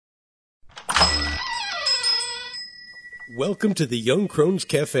Welcome to the Young Crones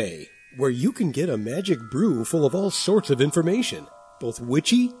Cafe, where you can get a magic brew full of all sorts of information, both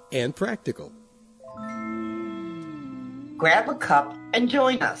witchy and practical. Grab a cup and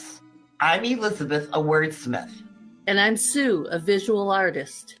join us. I'm Elizabeth, a wordsmith. And I'm Sue, a visual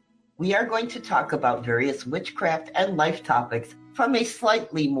artist. We are going to talk about various witchcraft and life topics from a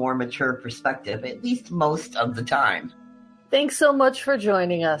slightly more mature perspective, at least most of the time. Thanks so much for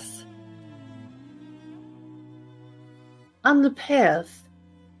joining us. On the Path,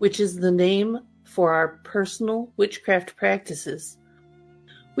 which is the name for our personal witchcraft practices,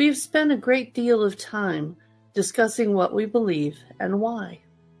 we have spent a great deal of time discussing what we believe and why.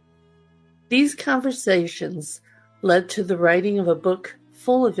 These conversations led to the writing of a book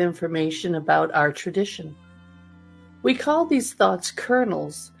full of information about our tradition. We call these thoughts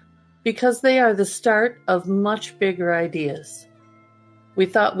kernels because they are the start of much bigger ideas. We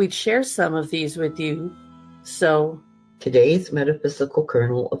thought we'd share some of these with you, so today's metaphysical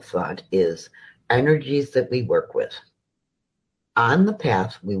kernel of thought is energies that we work with. On the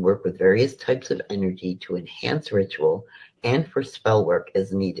path, we work with various types of energy to enhance ritual and for spell work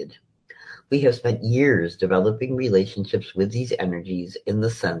as needed. We have spent years developing relationships with these energies in the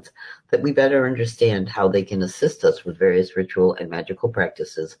sense that we better understand how they can assist us with various ritual and magical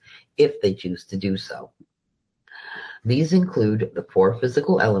practices if they choose to do so. These include the 4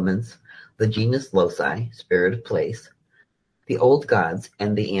 physical elements, the genus loci, spirit of place, the old gods,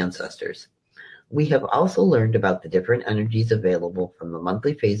 and the ancestors. We have also learned about the different energies available from the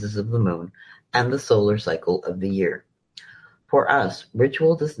monthly phases of the moon and the solar cycle of the year. For us,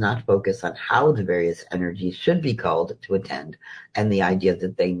 ritual does not focus on how the various energies should be called to attend and the idea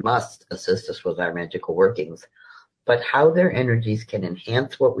that they must assist us with our magical workings, but how their energies can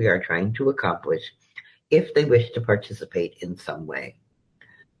enhance what we are trying to accomplish if they wish to participate in some way.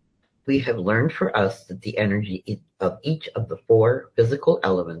 We have learned for us that the energy of each of the 4 physical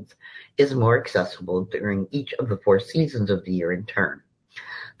elements is more accessible during each of the 4 seasons of the year in turn.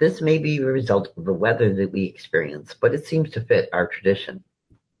 This may be a result of the weather that we experience, but it seems to fit our tradition.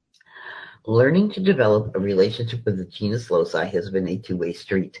 Learning to develop a relationship with the genus loci has been a two-way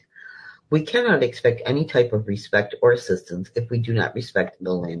street. We cannot expect any type of respect or assistance if we do not respect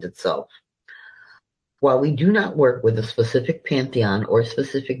the land itself. While we do not work with a specific pantheon or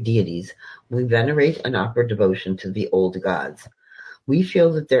specific deities, we venerate and offer devotion to the old gods. We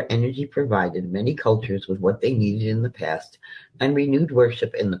feel that their energy provided many cultures with what they needed in the past, and renewed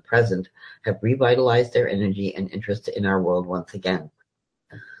worship in the present have revitalized their energy and interest in our world once again.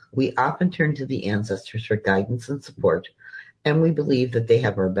 We often turn to the ancestors for guidance and support, and we believe that they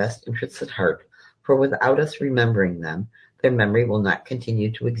have our best interests at heart, for without us remembering them, their memory will not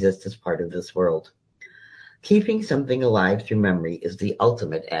continue to exist as part of this world. Keeping something alive through memory is the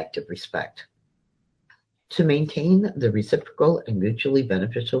ultimate act of respect. To maintain the reciprocal and mutually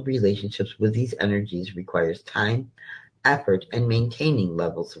beneficial relationships with these energies requires time, effort, and maintaining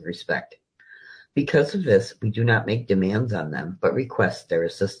levels of respect. Because of this, we do not make demands on them, but request their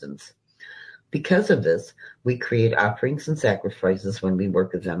assistance. Because of this, we create offerings and sacrifices when we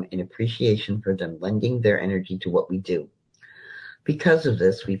work with them in appreciation for them lending their energy to what we do. Because of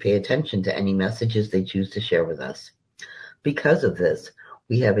this, we pay attention to any messages they choose to share with us. Because of this,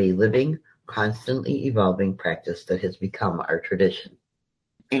 we have a living, constantly evolving practice that has become our tradition.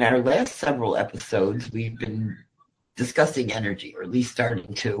 In our last several episodes, we've been discussing energy, or at least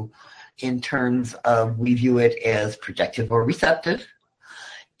starting to, in terms of we view it as projective or receptive,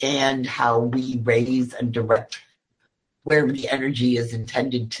 and how we raise and direct where the energy is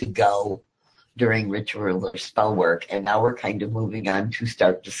intended to go during ritual or spell work. And now we're kind of moving on to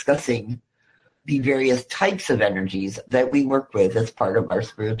start discussing the various types of energies that we work with as part of our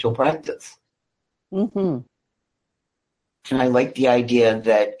spiritual practice. Mm-hmm. And I like the idea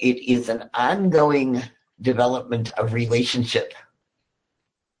that it is an ongoing development of relationship.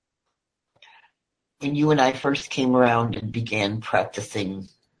 When you and I first came around and began practicing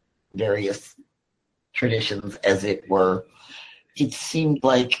various traditions, as it were, it seemed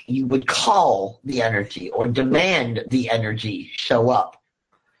like you would call the energy or demand the energy show up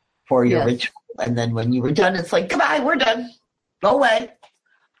for your ritual. And then when you were done, it's like, goodbye, we're done. Go away.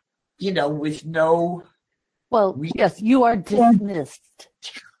 With no... Well, yes, you are dismissed.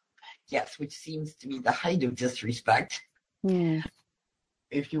 Yes, which seems to be the height of disrespect. Mm.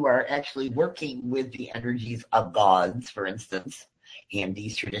 If you are actually working with the energies of gods, for instance, and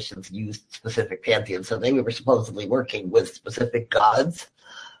these traditions used specific pantheons, so they were supposedly working with specific gods.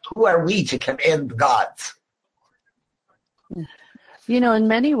 Who are we to command the gods? In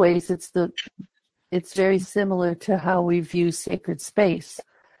many ways, it's very similar to how we view sacred space,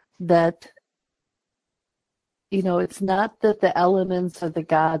 that it's not that the elements or the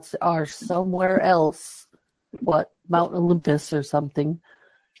gods are somewhere else, Mount Olympus or something,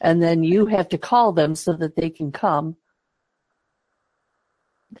 and then you have to call them so that they can come.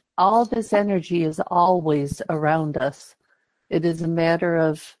 All this energy is always around us. It is a matter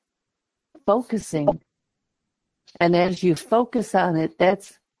of focusing. And as you focus on it,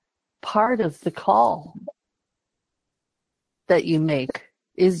 that's part of the call that you make,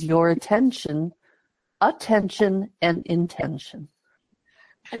 is your attention and intention.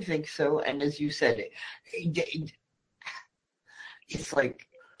 I think so. And as you said, it's like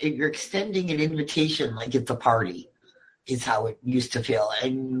you're extending an invitation like it's a party, is how it used to feel.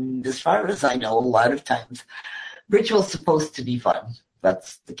 And as far as I know, a lot of times, ritual's supposed to be fun.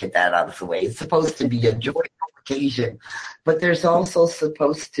 Let's get that out of the way. It's supposed to be a joyful occasion, but there's also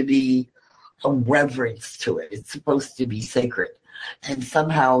supposed to be a reverence to it. It's supposed to be sacred. And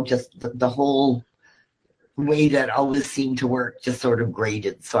somehow just the whole way that all this seemed to work just sort of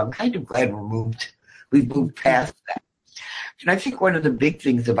graded. So I'm kind of glad we've moved past that. And I think one of the big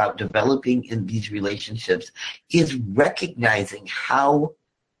things about developing in these relationships is recognizing how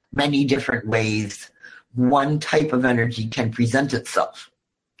many different ways one type of energy can present itself.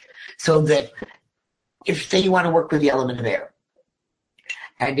 So that if, say, you want to work with the element of air,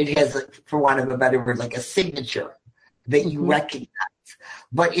 and it has, for want of a better word, like a signature that you recognize,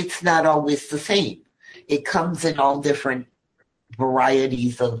 but it's not always the same. It comes in all different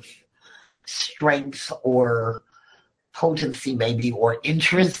varieties of strength or potency, maybe, or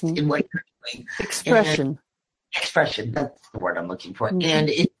interest in what you're doing. Expression, that's the word I'm looking for. And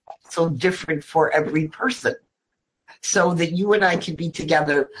it's so different for every person. So that you and I can be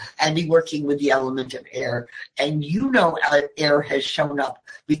together and be working with the element of air, and air has shown up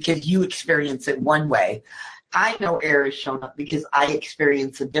because you experience it one way. I know air has shown up because I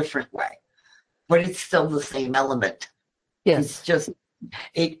experience a different way. But it's still the same element. Yes. It's just,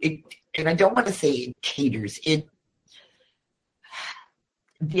 and I don't want to say it caters.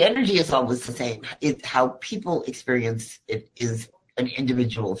 The energy is always the same. How people experience it is an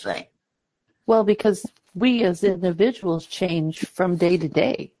individual thing. Well, because we as individuals change from day to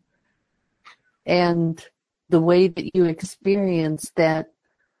day. And the way that you experience that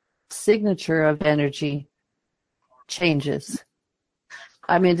signature of energy changes.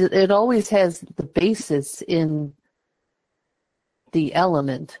 I mean, it always has the basis in the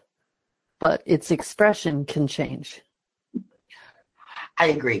element, but its expression can change. I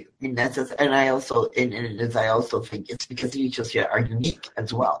agree, and I also think it's because each of us are unique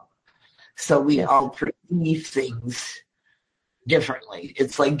as well. So we all perceive things differently.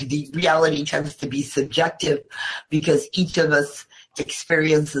 It's like the reality tends to be subjective because each of us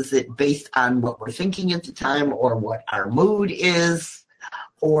experiences it based on what we're thinking at the time or what our mood is,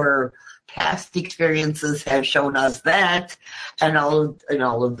 or past experiences have shown us that, and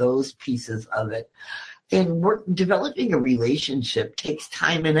all of those pieces of it. And developing a relationship takes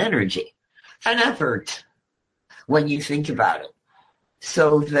time and energy and effort when you think about it.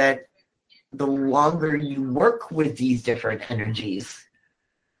 So that the longer you work with these different energies,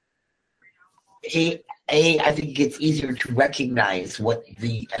 I think it gets easier to recognize what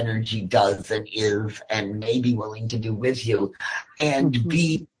the energy does and is and may be willing to do with you. And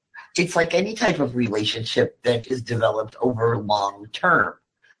B, it's like any type of relationship that is developed over long term.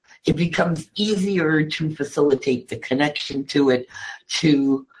 It becomes easier to facilitate the connection to it,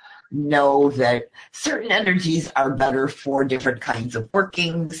 to know that certain energies are better for different kinds of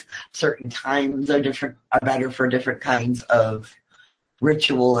workings, certain times are better for different kinds of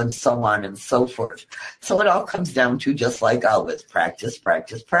ritual, and so on and so forth. So it all comes down to, just like always, practice,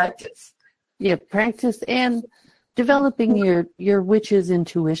 practice, practice. Yeah, practice and developing your witch's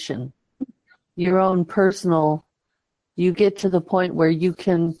intuition, your own personal. You get to the point where you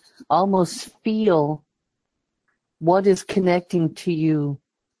can almost feel what is connecting to you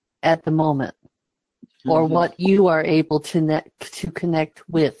at the moment, or what you are able to connect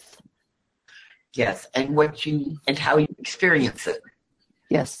with. Yes, and how you experience it.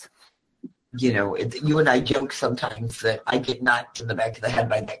 Yes. You and I joke sometimes that I get knocked in the back of the head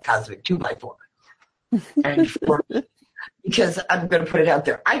by that cosmic 2x4. And because I'm going to put it out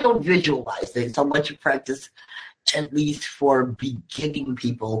there, I don't visualize things. So much of practice, at least for beginning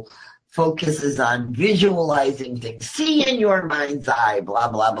people, focuses on visualizing things. See in your mind's eye, blah,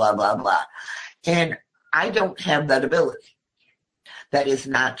 blah, blah, blah, blah. And I don't have that ability. That is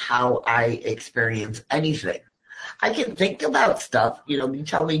not how I experience anything. I can think about stuff, you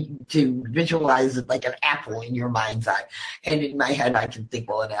tell me to visualize it like an apple in your mind's eye. And in my head, I can think,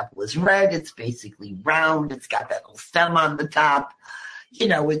 well, an apple is red. It's basically round. It's got that little stem on the top.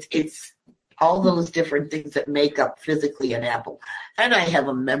 all those different things that make up physically an apple. And I have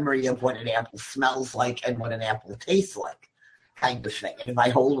a memory of what an apple smells like and what an apple tastes like, kind of thing. And if I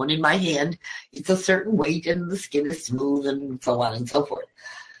hold one in my hand, it's a certain weight and the skin is smooth and so on and so forth.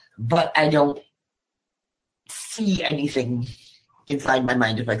 But I don't see anything inside my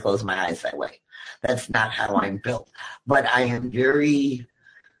mind if I close my eyes that way. That's not how I'm built. But I am very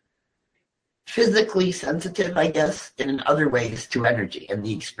physically sensitive, I guess, in other ways to energy and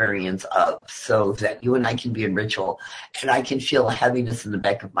the experience of, so that you and I can be in ritual and I can feel a heaviness in the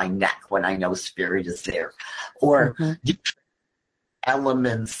back of my neck when I know spirit is there. Or different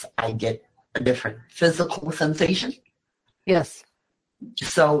elements, I get a different physical sensation. Yes.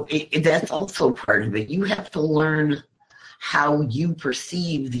 So that's also part of it. You have to learn how you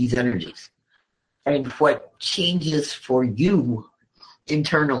perceive these energies and what changes for you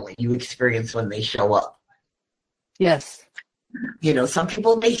internally you experience when they show up. Yes. You know, some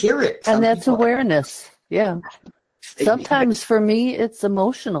people may hear it. And that's awareness. Yeah. Sometimes for me, it's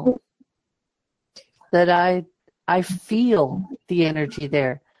emotional that I feel the energy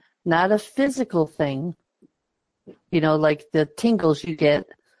there, not a physical thing, you know, like the tingles you get,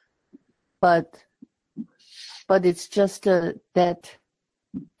 but it's just that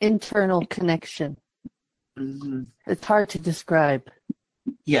internal connection. Mm-hmm. It's hard to describe.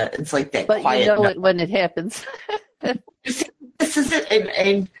 Yeah, it's like that. But quiet you know it when it happens. This is it,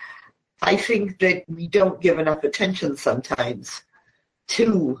 and I think that we don't give enough attention sometimes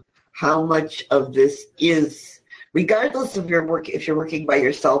to how much of this is, regardless of your work, if you're working by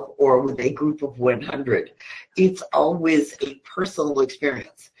yourself or with a group of 100, it's always a personal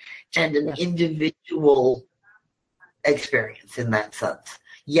experience and an individual experience in that sense.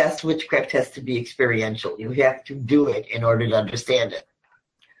 Yes, witchcraft has to be experiential. You have to do it in order to understand it,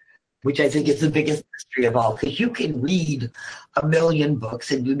 which I think is the biggest mystery of all, because you can read 1,000,000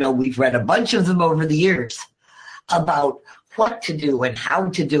 books, and you know we've read a bunch of them over the years about what to do and how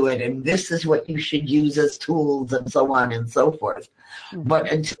to do it, and this is what you should use as tools and so on and so forth. But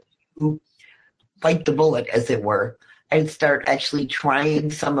until you bite the bullet, as it were, and start actually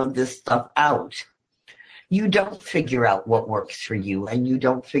trying some of this stuff out, you don't figure out what works for you, and you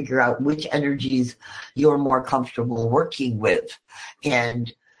don't figure out which energies you're more comfortable working with,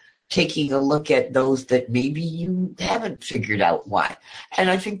 and taking a look at those that maybe you haven't figured out why. And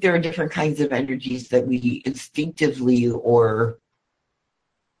I think there are different kinds of energies that we instinctively or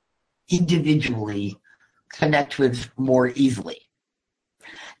individually connect with more easily.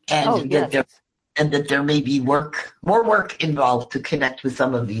 And that there may be more work involved to connect with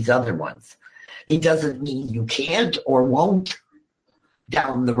some of these other ones. It doesn't mean you can't or won't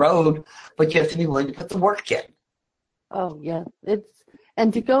down the road, but you have to be willing to put the work in. Oh yeah,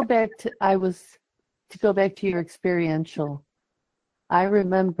 and to go back to your experiential. I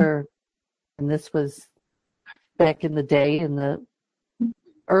remember, and this was back in the day, in the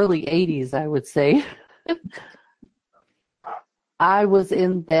early 80s, I would say. I was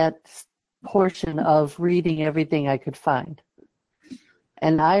in that portion of reading everything I could find.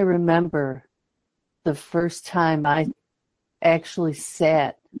 And I remember the first time I actually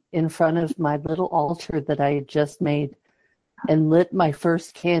sat in front of my little altar that I had just made and lit my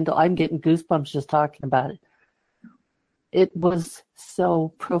first candle. I'm getting goosebumps just talking about it. It was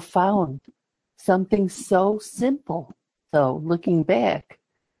so profound. Something so simple, though, looking back.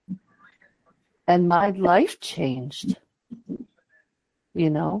 And my life changed. You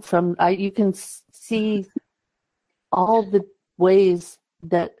know, you can see all the ways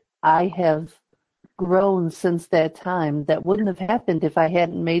that I have grown since that time that wouldn't have happened if I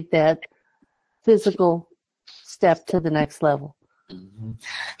hadn't made that physical step to the next level. Mm-hmm.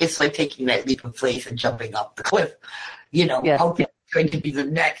 It's like taking that leap of faith and jumping off the cliff. You know, hoping it's going to be the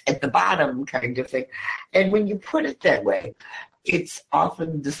next at the bottom kind of thing. And when you put it that way, it's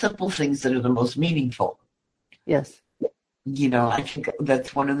often the simple things that are the most meaningful. Yes. You know, I think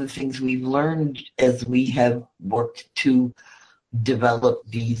that's one of the things we've learned as we have worked to develop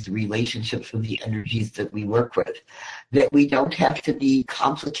these relationships with the energies that we work with, that we don't have to be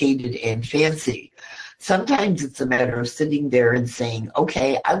complicated and fancy. Sometimes it's a matter of sitting there and saying,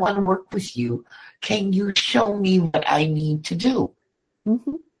 okay, I want to work with you. Can you show me what I need to do?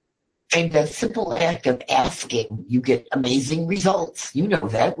 Mm-hmm. And that simple act of asking, you get amazing results. You know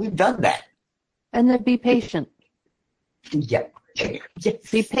that. We've done that. And then be patient. Yeah.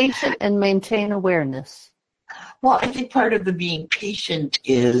 Yes. Be patient and maintain awareness. Well, I think part of the being patient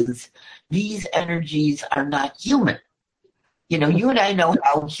is these energies are not human. You know, you and I know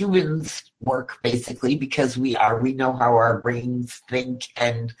how humans work, basically, because we know how our brains think,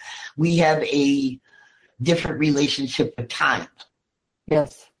 and we have a different relationship with time.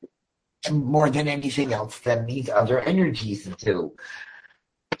 Yes. more than anything else than these other energies do.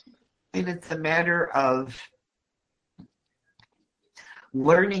 And it's a matter of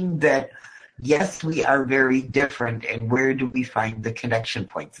learning that, yes, we are very different, and where do we find the connection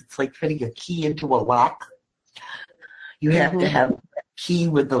points? It's like fitting a key into a lock. You have to have a key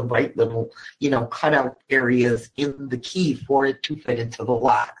with the right little, cutout areas in the key for it to fit into the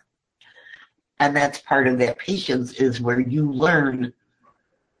lock. And that's part of that patience, is where you learn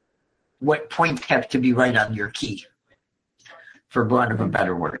what points have to be right on your key, for want of a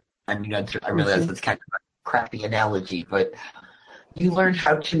better word. I mean, I realize it's kind of a crappy analogy, but you learn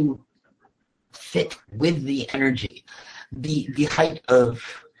how to fit with the energy. The height of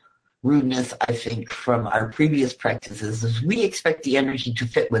rudeness, I think, from our previous practices is we expect the energy to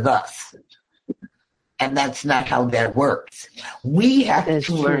fit with us. And that's not how that works. We have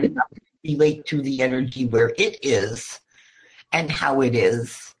to learn how to relate to the energy where it is and how it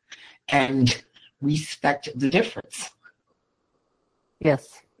is, and respect the difference.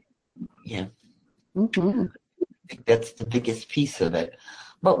 Yes. Yeah. Mm-hmm. I think that's the biggest piece of it.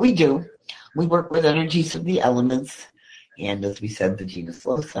 But we do. We work with energies of the elements, and as we said, the genus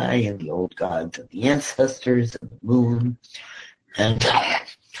loci and the old gods and the ancestors and the moon and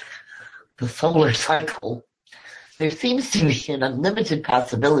the solar cycle. There seems to be an unlimited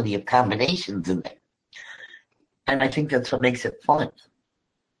possibility of combinations in there. And I think that's what makes it fun.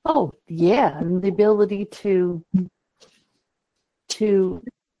 Oh, yeah, and the ability to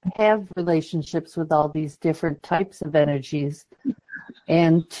have relationships with all these different types of energies,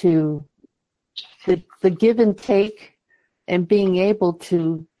 and to the give and take, and being able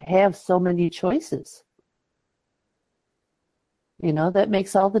to have so many choices. That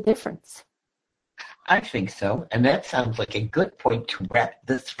makes all the difference. I think so, and that sounds like a good point to wrap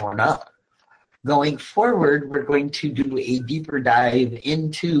this one up. Going forward, we're going to do a deeper dive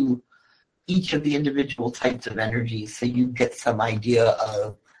into each of the individual types of energies, so you get some idea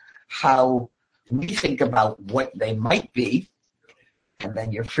of how we think about what they might be, and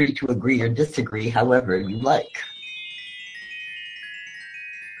then you're free to agree or disagree however you like.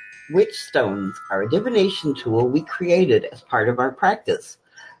 Witch stones are a divination tool we created as part of our practice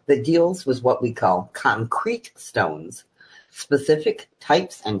that deals with what we call concrete stones, specific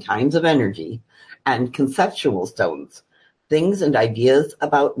types and kinds of energy, and conceptual stones, things and ideas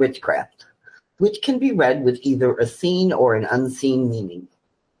about witchcraft, which can be read with either a seen or an unseen meaning.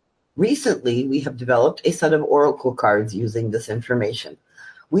 Recently, we have developed a set of oracle cards using this information.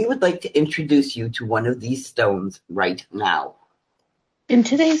 We would like to introduce you to one of these stones right now. In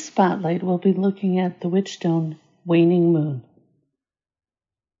today's spotlight, we'll be looking at the witch stone, Waning Moon.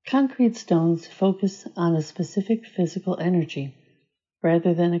 Concrete stones focus on a specific physical energy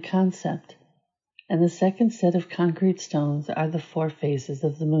rather than a concept, and the second set of concrete stones are the 4 phases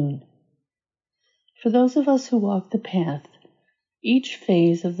of the moon. For those of us who walk the path, each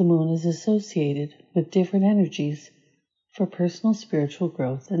phase of the moon is associated with different energies for personal spiritual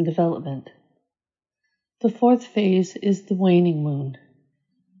growth and development. The 4th phase is the waning moon.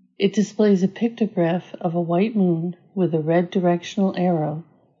 It displays a pictograph of a white moon with a red directional arrow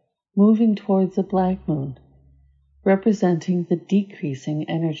moving towards a black moon, representing the decreasing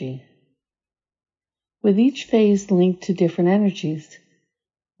energy. With each phase linked to different energies,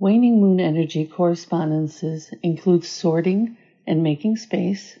 waning moon energy correspondences include sorting and making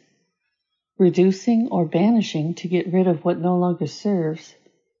space, reducing or banishing to get rid of what no longer serves,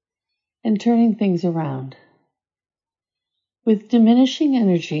 and turning things around. With diminishing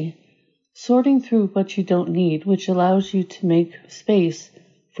energy, sorting through what you don't need, which allows you to make space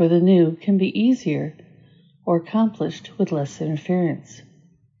for the new, can be easier or accomplished with less interference.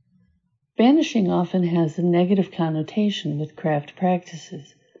 Banishing often has a negative connotation with craft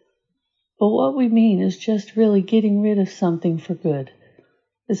practices, but what we mean is just really getting rid of something for good,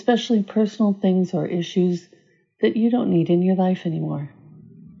 especially personal things or issues that you don't need in your life anymore.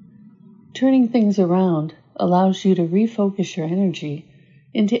 Turning things around allows you to refocus your energy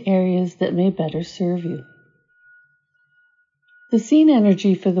into areas that may better serve you. The seen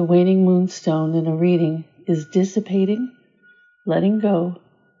energy for the waning moonstone in a reading is dissipating, letting go,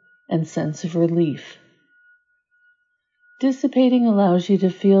 and sense of relief. Dissipating allows you to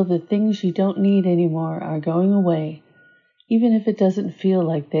feel that things you don't need anymore are going away, even if it doesn't feel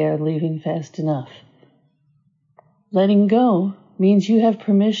like they are leaving fast enough. Letting go means you have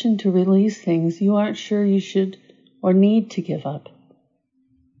permission to release things you aren't sure you should or need to give up.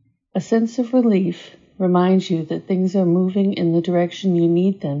 A sense of relief reminds you that things are moving in the direction you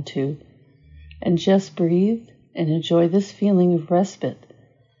need them to, and just breathe and enjoy this feeling of respite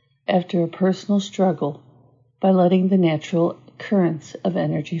after a personal struggle by letting the natural currents of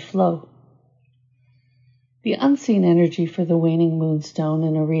energy flow. The unseen energy for the waning moonstone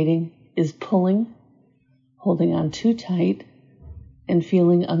in a reading is pulling, holding on too tight, and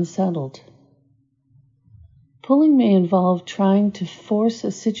feeling unsettled. Pulling may involve trying to force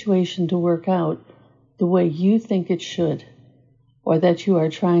a situation to work out the way you think it should, or that you are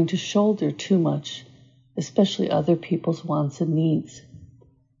trying to shoulder too much, especially other people's wants and needs.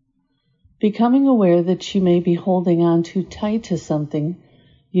 Becoming aware that you may be holding on too tight to something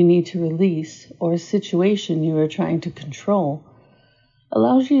you need to release or a situation you are trying to control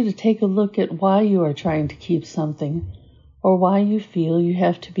allows you to take a look at why you are trying to keep something or why you feel you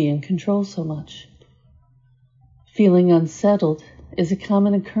have to be in control so much. Feeling unsettled is a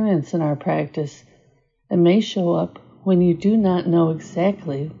common occurrence in our practice and may show up when you do not know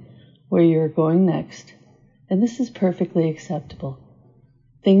exactly where you are going next, and this is perfectly acceptable.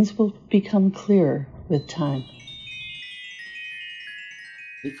 Things will become clearer with time.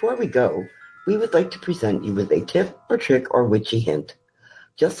 Before we go, we would like to present you with a tip or trick or witchy hint.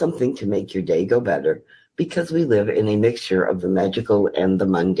 Just something to make your day go better, because we live in a mixture of the magical and the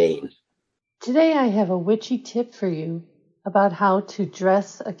mundane. Today I have a witchy tip for you about how to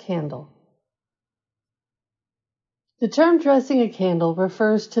dress a candle. The term dressing a candle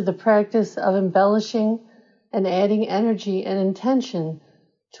refers to the practice of embellishing and adding energy and intention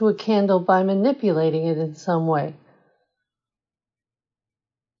to a candle by manipulating it in some way.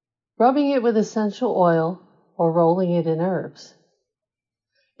 Rubbing it with essential oil or rolling it in herbs.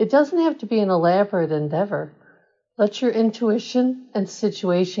 It doesn't have to be an elaborate endeavor. Let your intuition and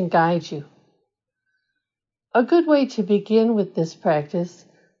situation guide you. A good way to begin with this practice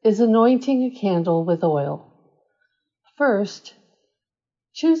is anointing a candle with oil. First,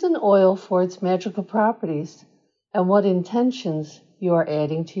 choose an oil for its magical properties and what intentions you are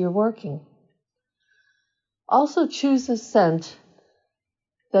adding to your working. Also choose a scent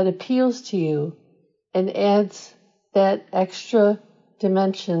that appeals to you and adds that extra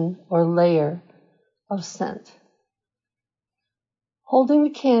dimension or layer of scent. Holding the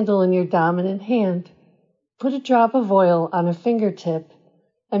candle in your dominant hand, put a drop of oil on a fingertip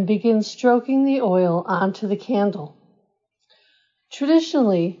and begin stroking the oil onto the candle.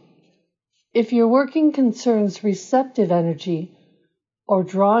 Traditionally, if your working concerns receptive energy or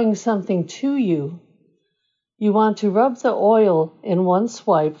drawing something to you, you want to rub the oil in one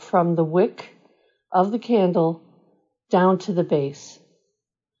swipe from the wick of the candle down to the base,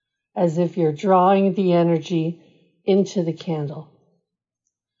 as if you're drawing the energy into the candle.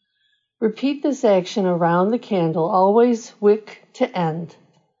 Repeat this action around the candle, always wick to end,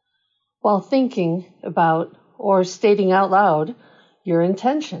 while thinking about or stating out loud your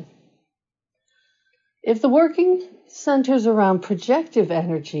intention. If the working centers around projective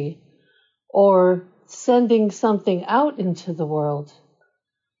energy or sending something out into the world,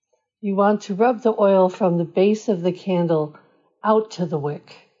 you want to rub the oil from the base of the candle out to the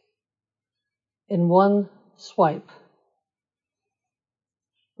wick in one swipe.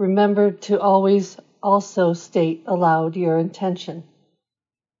 Remember to always also state aloud your intention.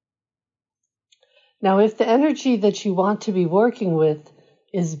 Now, if the energy that you want to be working with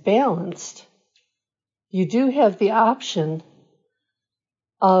is balanced, you do have the option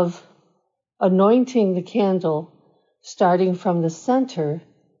of anointing the candle starting from the center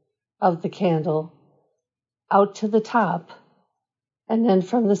of the candle out to the top, and then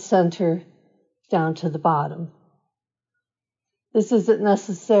from the center down to the bottom. This isn't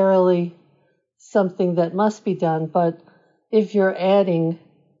necessarily something that must be done, but if you're adding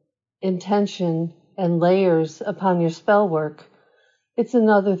intention and layers upon your spell work, it's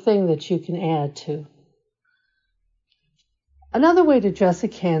another thing that you can add to. Another way to dress a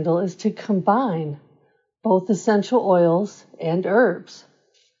candle is to combine both essential oils and herbs.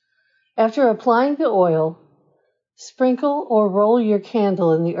 After applying the oil, sprinkle or roll your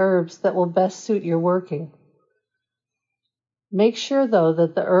candle in the herbs that will best suit your working. Make sure, though,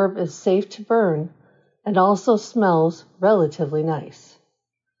 that the herb is safe to burn and also smells relatively nice.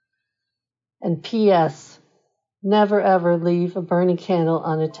 And P.S. Never ever leave a burning candle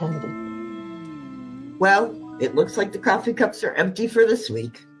unattended. Well, it looks like the coffee cups are empty for this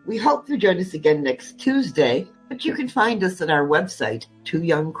week. We hope you join us again next Tuesday, but you can find us at our website,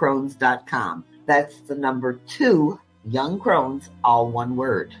 2youngcrones.com. That's the number 2, Young Crones, all one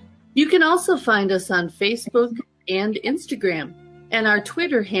word. You can also find us on Facebook and Instagram, and our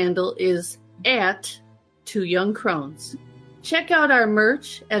Twitter handle is @2youngcrones. Check out our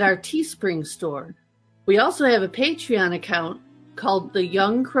merch at our Teespring store. We also have a Patreon account called the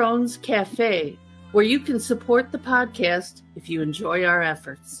Young Crones Cafe, where you can support the podcast if you enjoy our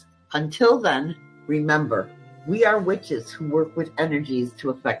efforts. Until then, remember, we are witches who work with energies to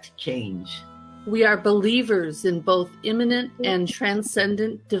effect change. We are believers in both immanent and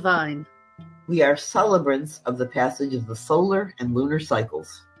transcendent divine. We are celebrants of the passage of the solar and lunar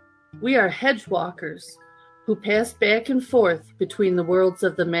cycles. We are hedge walkers who pass back and forth between the worlds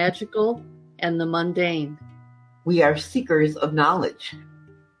of the magical and the mundane. We are seekers of knowledge.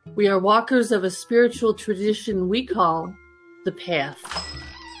 We are walkers of a spiritual tradition we call the Path.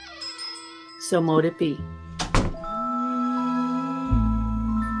 So mote it be.